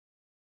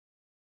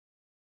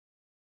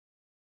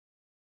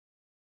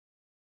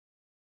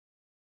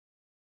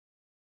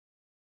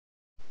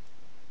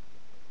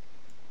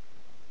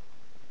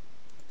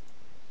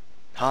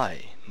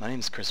Hi, my name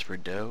is Christopher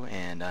Doe,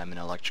 and I'm an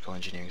electrical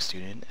engineering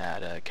student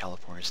at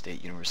California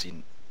State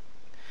University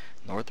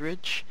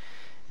Northridge,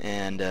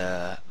 and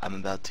I'm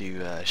about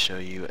to show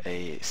you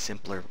a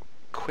simpler,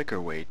 quicker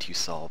way to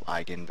solve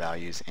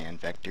eigenvalues and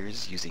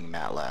vectors using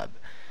MATLAB.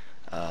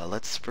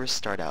 Let's first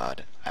start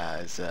out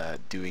as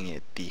doing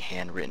it the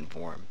handwritten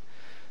form.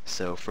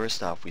 So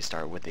first off, we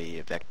start with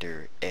a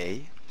vector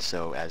A.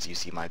 So as you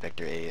see, my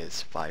vector A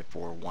is 5,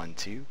 4, 1,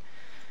 2.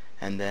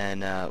 And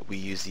then we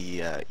use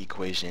the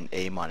equation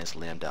a minus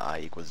lambda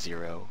I equals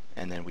 0,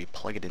 and then we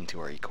plug it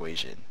into our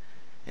equation,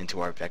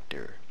 into our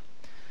vector.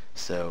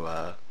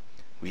 So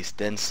we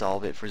then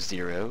solve it for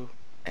 0,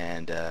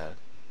 and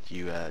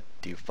you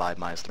do 5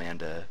 minus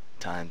lambda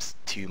times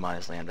 2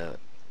 minus lambda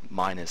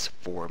minus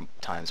 4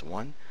 times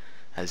 1,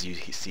 as you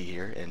see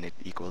here, and it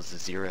equals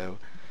 0.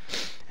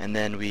 And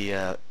then we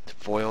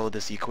FOIL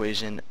this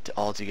equation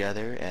all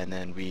together, and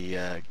then we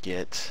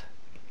get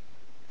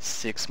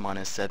 6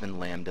 minus 7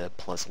 lambda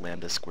plus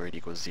lambda squared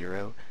equals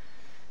 0,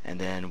 and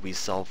then we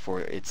solve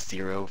for its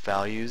 0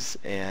 values,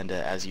 and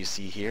as you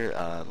see here,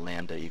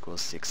 lambda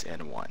equals 6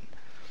 and 1.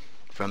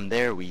 From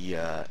there we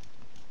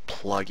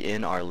plug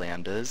in our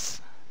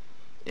lambdas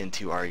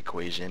into our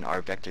equation,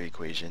 our vector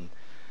equation.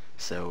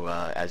 So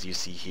as you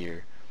see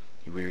here,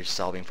 we're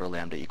solving for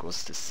lambda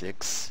equals to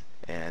 6,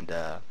 and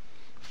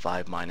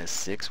 5 minus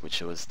 6,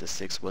 which was the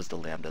 6 was the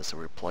lambda, so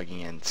we're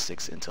plugging in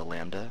 6 into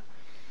lambda.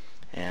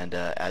 And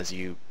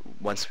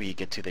once we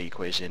get to the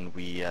equation,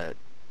 we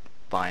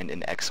find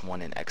an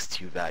x1 and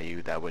x2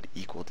 value that would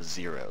equal to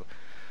 0.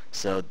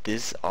 So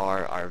these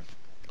are our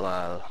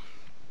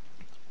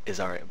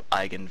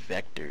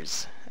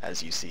eigenvectors,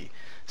 as you see.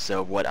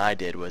 So what I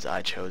did was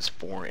I chose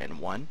 4 and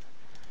 1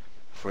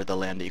 for the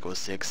lambda equals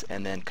 6,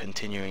 and then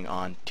continuing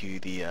on to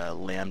the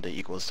lambda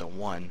equals to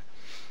 1,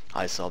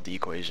 I solved the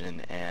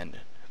equation, and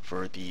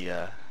for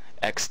the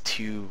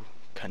x2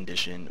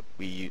 condition,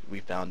 we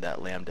found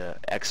that lambda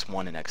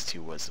x1 and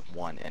x2 was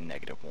 1 and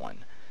negative 1.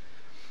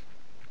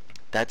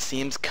 That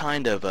seems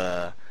kind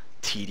of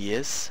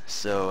tedious,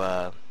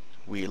 so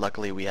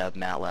luckily we have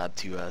MATLAB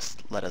to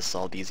let us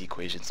solve these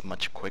equations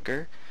much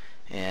quicker,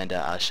 and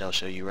I shall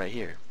show you right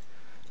here.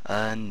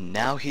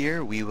 Now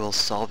here we will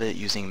solve it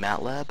using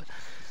MATLAB.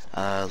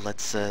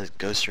 Let's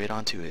go straight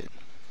on to it.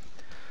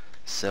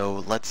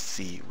 So let's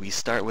see, we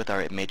start with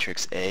our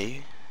matrix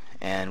A,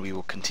 and we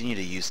will continue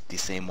to use the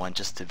same one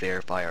just to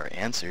verify our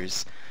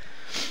answers.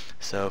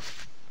 So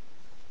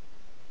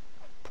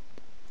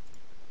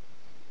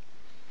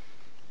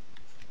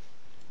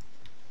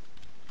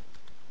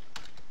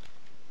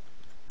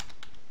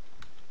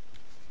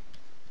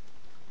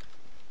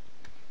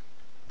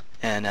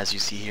and as you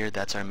see here,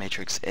 that's our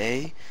matrix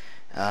A,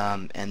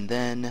 and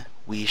then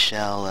we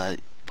shall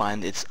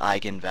find its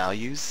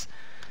eigenvalues.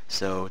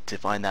 So to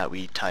find that,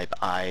 we type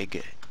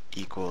eig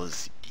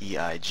equals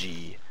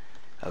EIG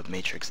of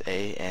matrix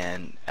A,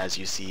 and as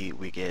you see,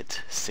 we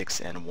get 6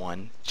 and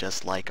 1,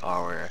 just like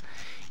our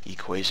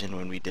equation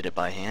when we did it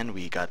by hand.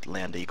 We got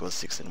lambda equals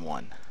 6 and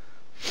 1.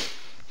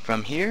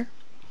 From here,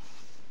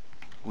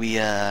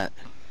 we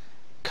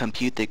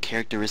compute the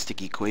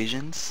characteristic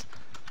equations,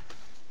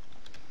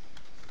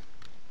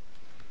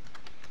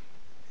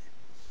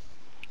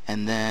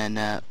 and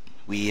then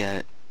we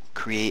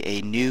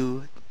create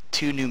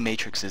two new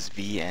matrices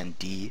V and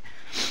D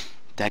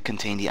that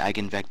contain the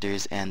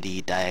eigenvectors and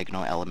the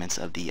diagonal elements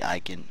of the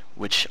eigen,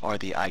 which are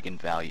the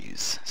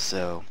eigenvalues.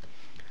 So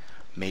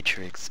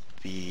matrix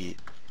V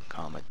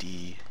comma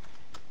D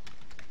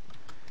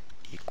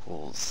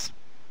equals,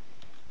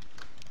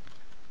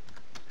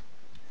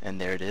 and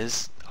there it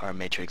is, our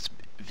matrix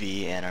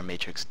V and our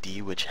matrix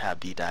D, which have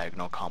the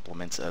diagonal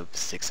complements of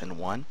 6 and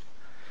 1.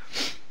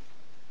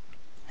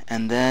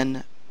 And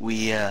then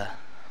we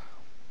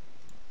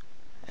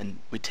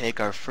take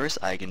our first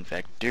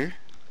eigenvector,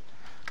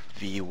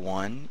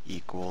 V1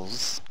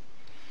 equals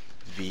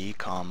V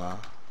comma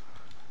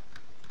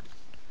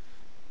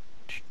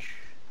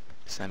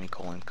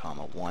semicolon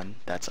comma 1.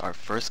 That's our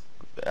first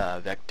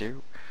vector,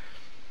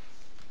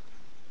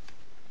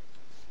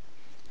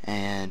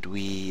 and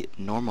we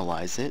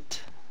normalize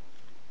it,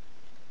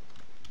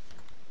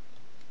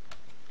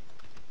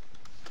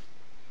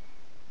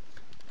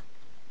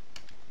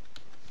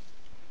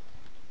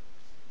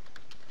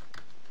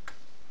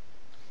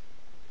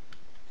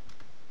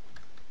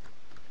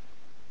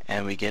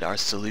 and we get our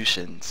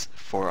solutions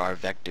for our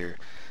vector.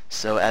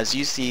 So as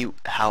you see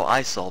how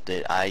I solved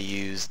it, I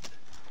used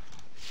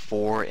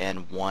 4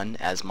 and 1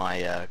 as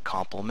my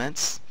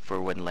complements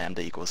for when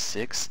lambda equals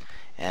 6,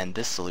 and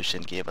this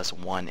solution gave us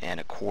 1 and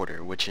a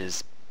quarter, which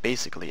is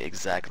basically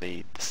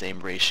exactly the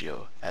same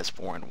ratio as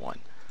 4 and 1.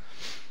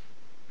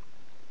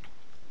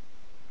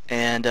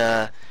 And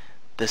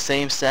the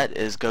same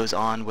set goes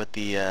on with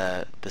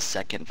the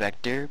second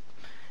vector,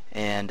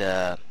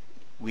 and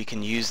we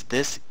can use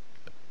this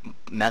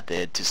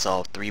method to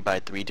solve 3 by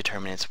 3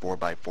 determinants, 4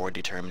 by 4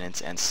 determinants,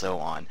 and so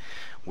on,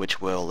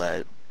 which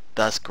will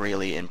thus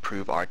greatly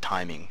improve our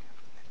timing.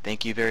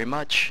 Thank you very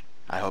much.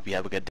 I hope you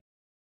have a good day.